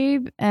on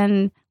YouTube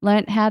and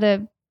learnt how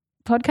to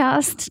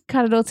podcast,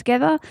 cut it all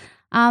together,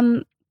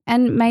 and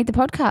made the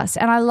podcast.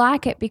 And I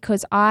like it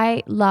because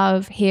I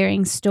love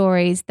hearing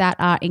stories that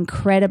are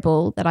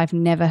incredible that I've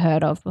never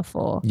heard of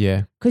before.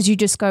 Yeah. Because you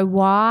just go,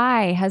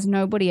 why has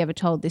nobody ever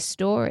told this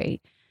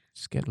story?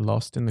 Just get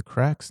lost in the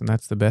cracks, and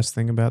that's the best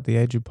thing about the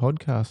age of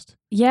podcast.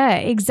 Yeah,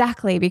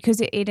 exactly,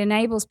 because it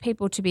enables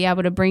people to be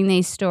able to bring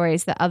these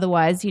stories that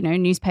otherwise,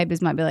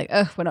 newspapers might be like,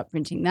 oh, we're not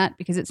printing that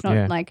because it's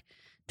not like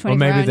 24-hour Or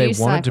maybe they news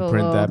wanted cycle, to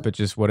print that, but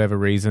just whatever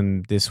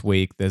reason this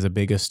week there's a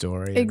bigger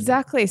story.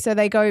 Exactly. So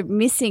they go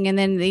missing, and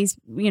then these,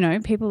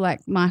 people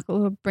like Michael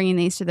who are bringing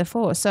these to the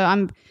fore. So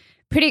I'm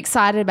pretty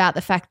excited about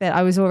the fact that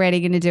I was already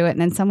going to do it, and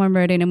then someone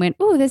wrote in and went,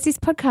 oh, there's this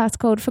podcast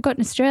called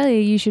Forgotten Australia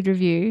you should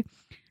review.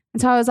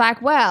 And so I was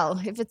like,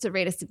 well, if it's a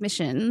reader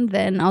submission,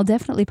 then I'll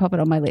definitely pop it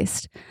on my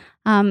list.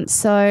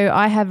 So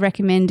I have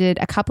recommended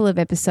a couple of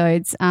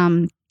episodes,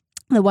 the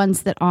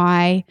ones that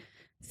I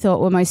thought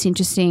were most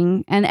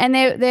interesting, and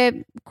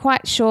they're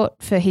quite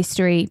short for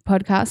history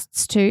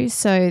podcasts too.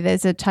 So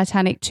there's a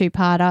Titanic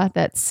 2-parter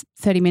that's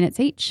 30 minutes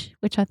each,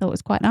 which I thought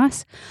was quite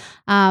nice.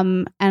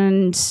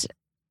 And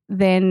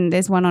then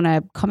there's one on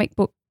a comic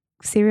book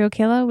serial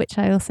killer, which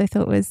I also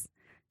thought was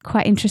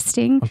quite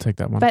interesting. I'll take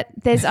that one. But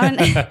there's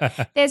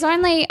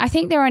only I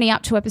think they're only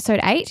up to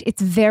episode 8.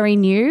 It's very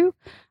new,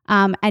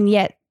 and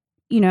yet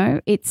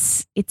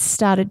it's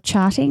started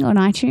charting on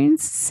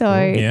iTunes. So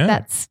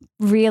that's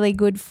really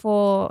good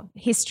for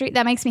history.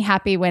 That makes me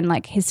happy when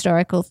like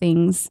historical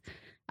things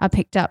are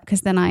picked up, because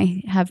then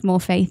I have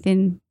more faith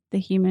in the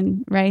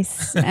human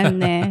race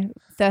and their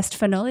thirst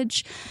for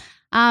knowledge.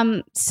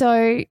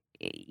 So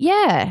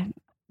yeah,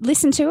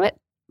 listen to it.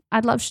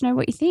 I'd love to know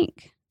what you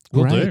think.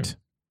 Will do.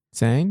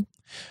 Zane?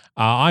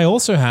 I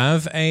also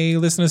have a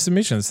listener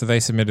submission. So they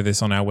submitted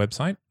this on our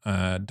website,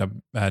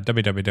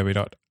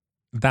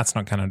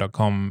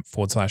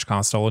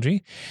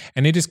 www.thatsnotcanon.com/castology.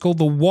 And it is called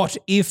the What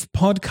If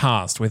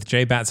Podcast with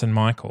Jay Batts and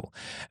Michael.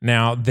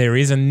 Now, there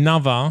is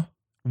another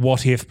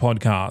What If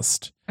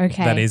podcast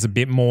that is a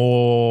bit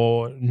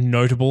more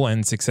notable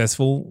and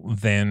successful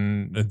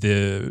than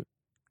the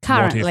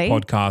What If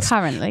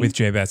podcast with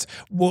Jay Batts.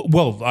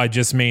 Well, I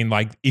just mean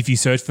like if you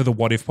search for the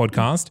What If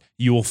podcast,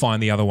 you will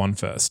find the other one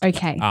first.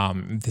 Okay.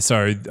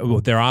 So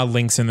there are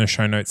links in the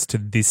show notes to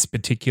this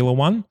particular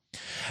one.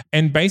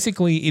 And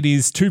basically it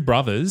is two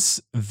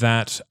brothers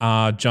that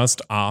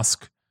just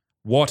ask,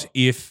 what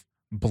if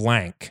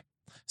blank?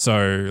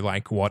 So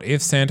like, what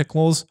if Santa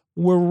Claus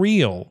were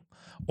real?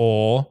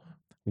 Or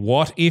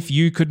what if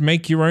you could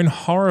make your own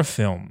horror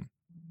film?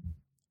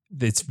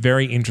 It's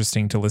very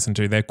interesting to listen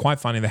to. They're quite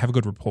funny. They have a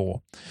good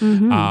rapport.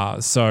 Mm-hmm.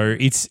 So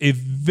it's a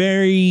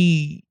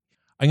very,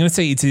 I'm going to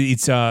say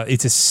it's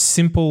a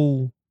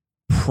simple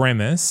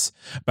premise,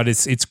 but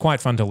it's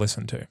quite fun to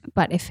listen to.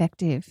 But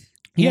effective.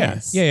 Yeah.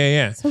 Yes.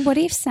 Yeah. So what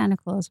if Santa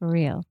Claus were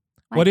real?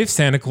 Like, what if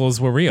Santa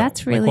Claus were real?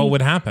 That's really, like, what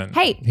would happen?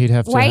 Hey, he'd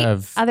have to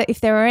have.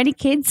 If there were any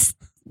kids,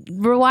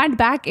 rewind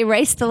back,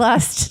 erase the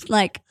last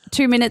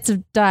 2 minutes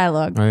of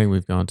dialogue. I think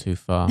we've gone too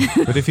far.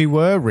 But if he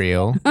were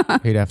real,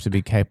 he'd have to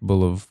be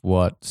capable of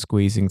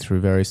squeezing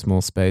through very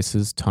small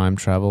spaces, time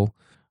travel.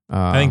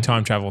 I think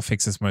time travel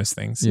fixes most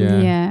things.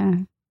 Yeah.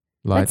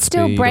 Light but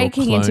still speed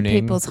breaking or into cloning.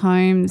 people's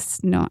homes,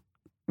 not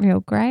real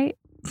great.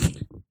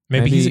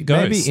 Maybe he's a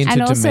ghost. Maybe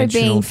and also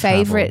being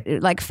travel.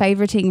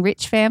 favoriting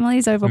rich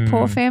families over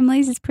poor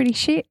families is pretty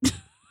shit.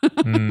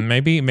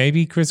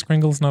 Maybe Kris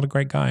Kringle's not a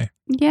great guy.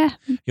 Yeah.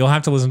 You'll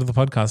have to listen to the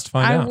podcast to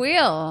find out. I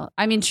will.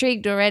 I'm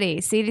intrigued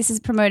already. See, this is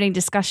promoting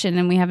discussion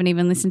and we haven't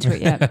even listened to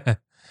it yet.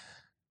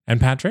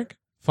 And Patrick?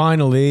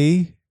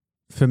 Finally,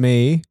 for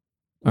me,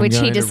 which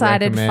he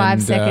decided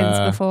 5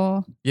 seconds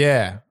before.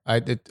 Yeah.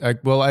 I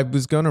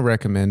was going to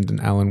recommend an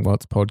Alan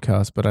Watts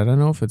podcast, but I don't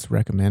know if it's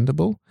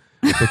recommendable.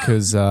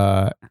 because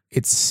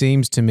it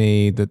seems to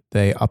me that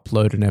they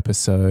upload an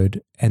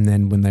episode and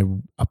then when they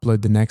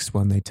upload the next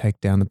one, they take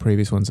down the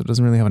previous one. So it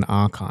doesn't really have an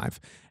archive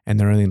and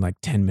they're only like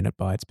 10-minute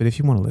bites. But if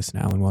you want to listen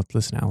to Alan Watts,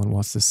 listen to Alan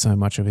Watts. There's so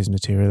much of his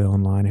material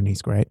online and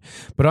he's great.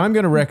 But I'm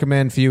going to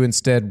recommend for you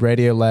instead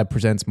Radiolab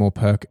Presents More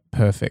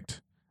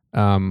Perfect.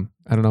 I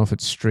don't know if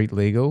it's street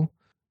legal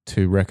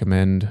to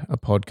recommend a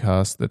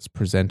podcast that's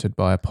presented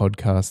by a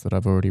podcast that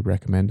I've already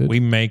recommended.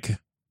 We make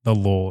the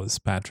laws,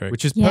 Patrick.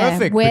 Which is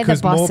perfect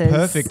because More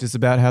Perfect is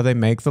about how they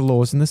make the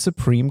laws in the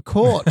Supreme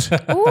Court.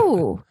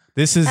 Ooh.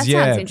 This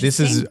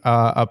is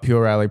up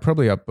your alley,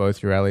 probably up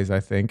both your alleys, I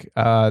think.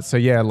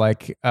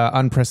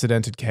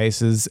 Unprecedented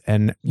cases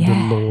and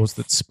the laws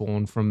that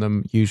spawn from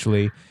them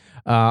usually.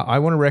 I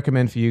want to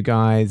recommend for you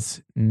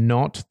guys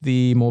not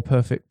the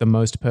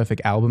Most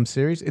Perfect album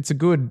series. It's a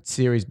good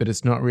series, but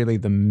it's not really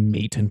the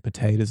meat and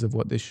potatoes of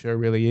what this show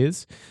really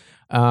is.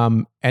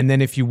 And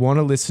then if you want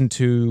to listen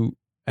to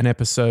an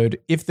episode,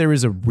 if there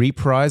is a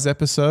reprise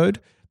episode,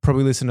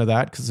 probably listen to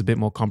that because it's a bit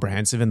more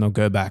comprehensive and they'll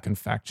go back and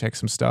fact check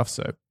some stuff.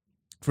 So,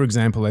 for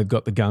example, they've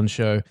got the Gun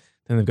Show,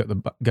 then they've got the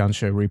Gun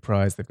Show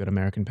reprise, they've got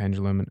American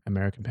Pendulum and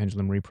American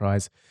Pendulum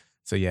reprise.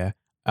 So, yeah.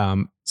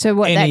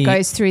 That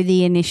goes through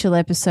the initial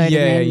episode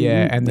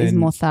and then is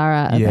more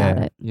thorough about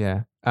it.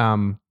 Yeah.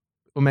 Or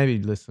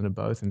maybe listen to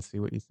both and see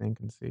what you think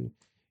and see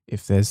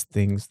if there's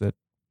things that,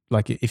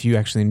 like if you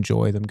actually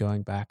enjoy them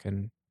going back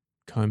and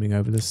combing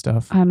over this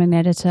stuff. I'm an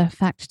editor.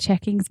 Fact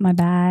checking's my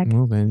bag.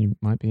 Well, then you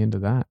might be into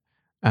that.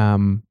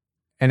 And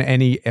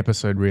any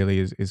episode really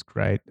is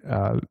great.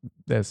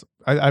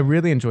 I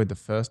really enjoyed the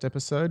first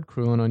episode,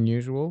 Cruel and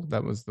Unusual.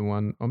 That was the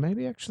one, or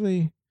maybe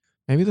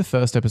the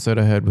first episode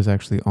I heard was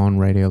actually on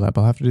Radiolab.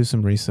 I'll have to do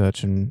some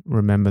research and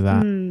remember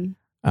that.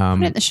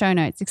 Put it in the show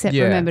notes,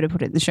 remember to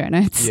put it in the show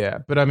notes. Yeah,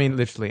 but I mean,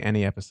 literally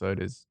any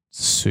episode is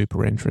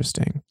super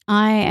interesting.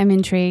 I am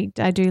intrigued.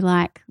 I do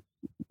like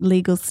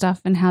legal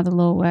stuff and how the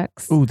law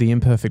works. Oh, The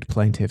Imperfect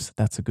Plaintiffs.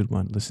 That's a good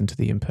one. Listen to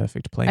The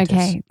Imperfect Plaintiffs.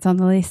 Okay, it's on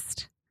the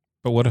list.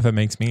 But what if it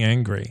makes me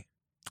angry?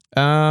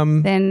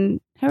 Then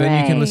hooray.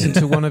 Then you can listen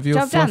to one of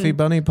your Fluffy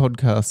Bunny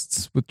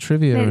podcasts with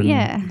trivia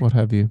and what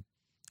have you.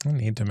 I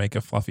need to make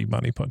a Fluffy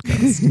Bunny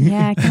podcast.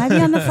 Yeah, can I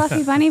be on the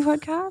Fluffy Bunny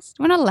podcast?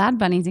 We're not allowed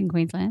bunnies in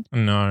Queensland.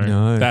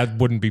 No, that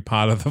wouldn't be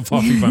part of the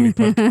Fluffy Bunny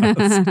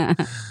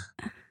podcast.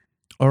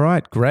 All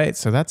right, great.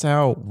 So that's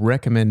our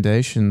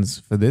recommendations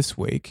for this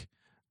week.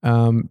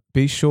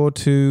 Be sure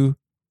to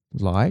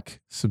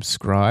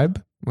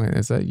subscribe. Wait,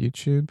 is that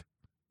YouTube?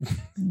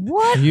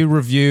 What? You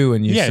review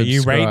and you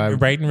subscribe. You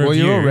rate and review. Well,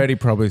 you're already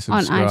probably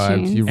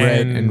subscribed. You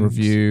rate and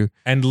review.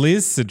 And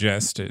Liz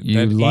suggested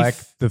you like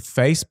the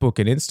Facebook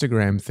and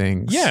Instagram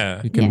things.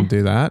 Yeah. You can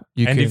do that.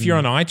 If you're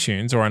on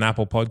iTunes or on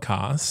Apple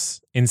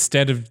Podcasts,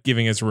 instead of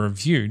giving us a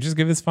review, just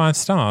give us 5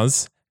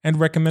 stars and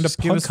recommend a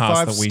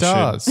podcast that we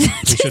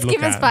should look at.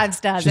 Give us 5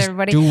 stars, just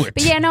everybody. do it.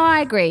 But yeah, no,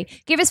 I agree.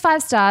 Give us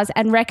 5 stars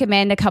and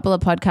recommend a couple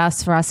of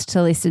podcasts for us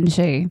to listen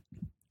to.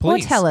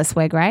 Please. Or tell us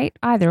we're great,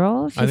 either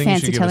or. If you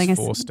fancy telling us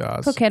 4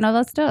 stars. Okay, no,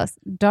 let's do it.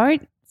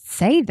 Don't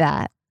say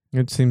that.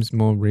 It seems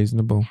more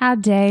reasonable. How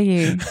dare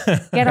you? Get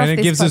off and it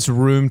this gives us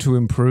room to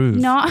improve.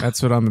 No.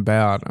 That's what I'm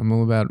about. I'm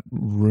all about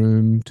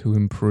room to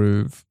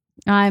improve.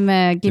 I'm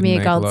a give me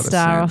a gold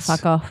star or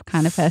fuck off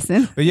kind of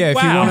person. But yeah,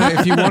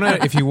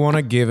 if you want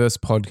to give us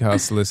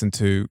podcasts to listen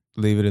to,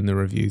 leave it in the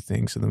review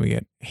thing so then we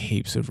get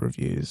heaps of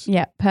reviews.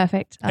 Yeah,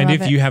 perfect. And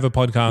if you have a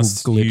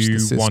podcast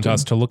you want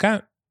us to look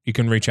at, you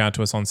can reach out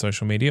to us on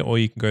social media or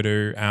you can go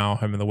to our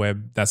home of the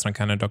web,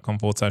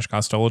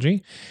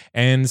 that'snotcanon.com/castology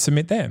and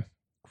submit there.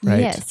 Right.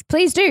 Yes,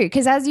 please do.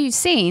 Because as you've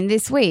seen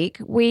this week,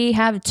 we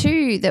have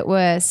 2 that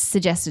were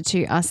suggested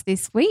to us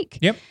this week.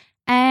 Yep.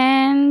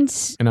 And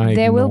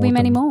there will be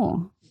many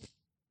more.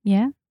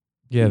 Yeah?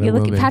 Yeah, there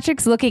will be.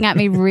 Patrick's looking at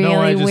me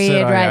really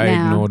weird right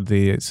now. I ignored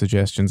the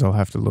suggestions. I'll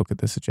have to look at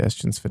the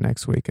suggestions for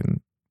next week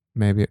and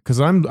maybe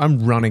because I'm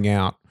running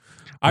out.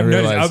 I've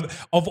noticed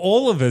of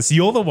all of us,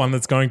 you're the one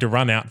that's going to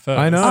run out first.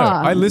 I know.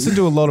 I listen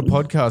to a lot of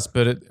podcasts,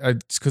 but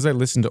it's because I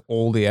listen to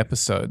all the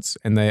episodes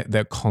and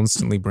they're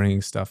constantly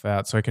bringing stuff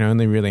out. So I can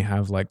only really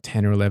have like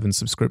 10 or 11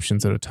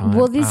 subscriptions at a time.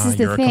 Well, this is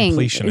the thing.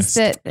 Is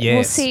that, yes.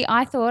 Well, see,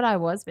 I thought I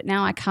was, but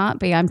now I can't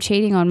be. I'm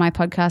cheating on my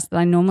podcast that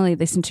I normally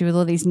listen to with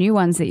all these new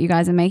ones that you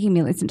guys are making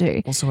me listen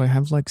to. Also, I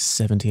have like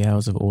 70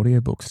 hours of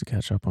audiobooks to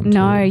catch up on.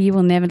 No, you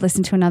will never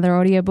listen to another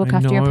audiobook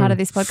after you're part of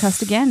this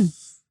podcast again.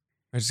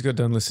 I just got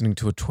done listening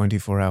to a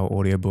 24-hour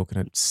audiobook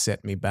and it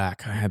set me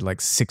back. I had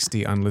like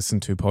 60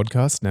 unlistened to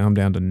podcasts. Now I'm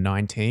down to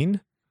 19.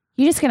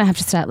 You're just going to have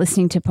to start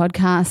listening to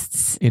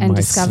podcasts and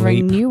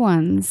discovering new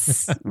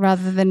ones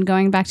rather than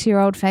going back to your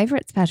old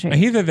favorites, Patrick. I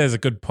hear that there's a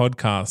good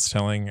podcast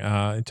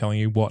telling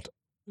you what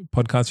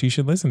podcasts you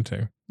should listen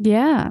to.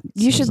 Yeah,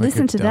 you should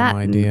listen to that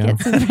and get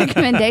some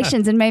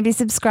recommendations and maybe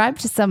subscribe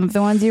to some of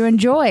the ones you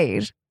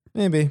enjoyed.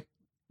 Maybe.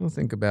 We'll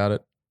think about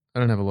it. I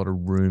don't have a lot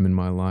of room in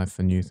my life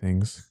for new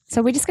things.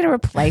 So we're just going to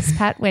replace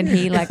Pat when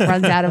he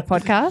runs out of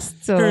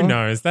podcasts? Or? Who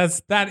knows?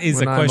 That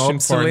is a question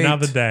for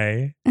another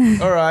day.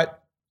 All right.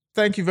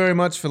 Thank you very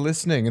much for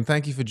listening and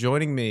thank you for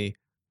joining me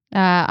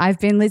I've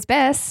been Liz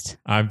Best.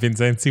 I've been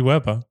Zancy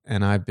Weber.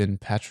 And I've been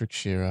Patrick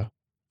Shearer.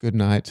 Good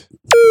night.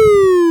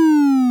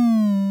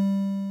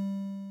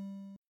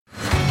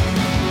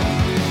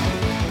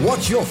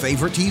 What's your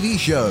favorite TV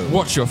show?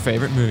 What's your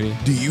favorite movie?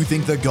 Do you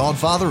think The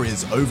Godfather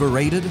is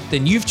overrated?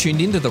 Then you've tuned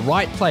into the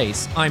right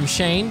place. I'm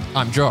Shane.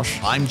 I'm Josh.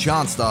 I'm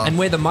Chanstar. And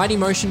we're the Mighty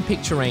Motion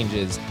Picture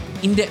Rangers.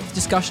 In-depth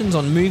discussions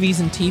on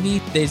movies and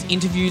TV, there's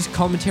interviews,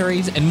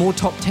 commentaries, and more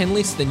top 10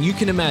 lists than you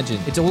can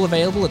imagine. It's all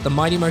available at the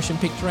Mighty Motion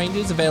Picture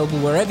Rangers, available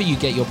wherever you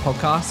get your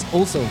podcasts,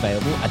 also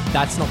available at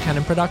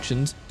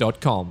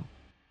that'snotcanonproductions.com.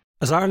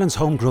 As Ireland's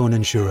homegrown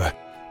insurer,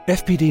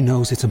 FPD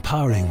knows it's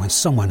empowering when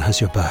someone has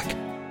your back.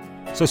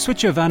 So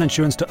switch your van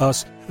insurance to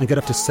us and get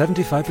up to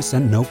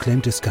 75% no-claim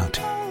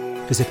discount.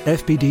 Visit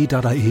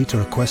fpd.ie to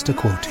request a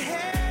quote.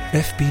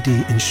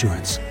 FPD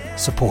Insurance.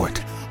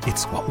 Support.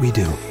 It's what we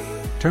do.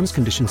 Terms,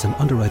 conditions and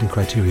underwriting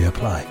criteria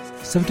apply.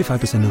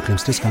 75%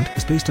 no-claims discount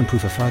is based on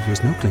proof of 5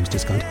 years no-claims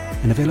discount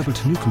and available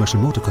to new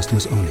commercial motor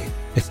customers only.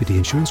 FPD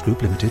Insurance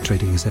Group Limited,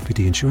 trading as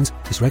FPD Insurance,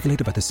 is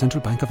regulated by the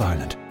Central Bank of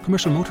Ireland.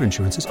 Commercial motor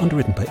insurance is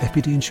underwritten by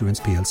FPD Insurance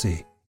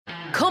plc.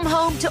 Come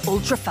home to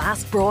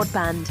ultra-fast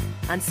broadband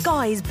and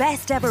Sky's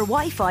best ever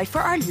Wi-Fi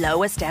for our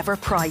lowest ever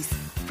price,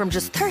 from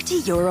just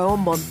 €30 a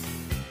month.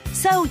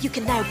 So you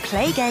can now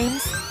play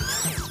games,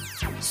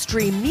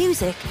 stream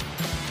music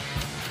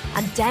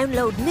and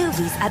download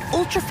movies at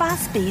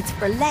ultra-fast speeds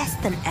for less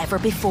than ever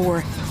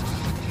before.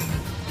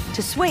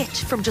 To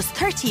switch from just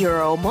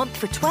 €30 a month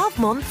for 12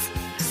 months,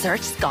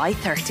 search Sky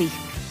 30.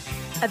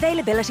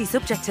 Availability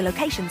subject to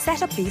location,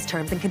 set up fees,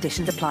 terms and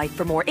conditions apply.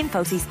 For more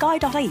info, see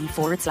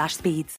sky.ie/speeds.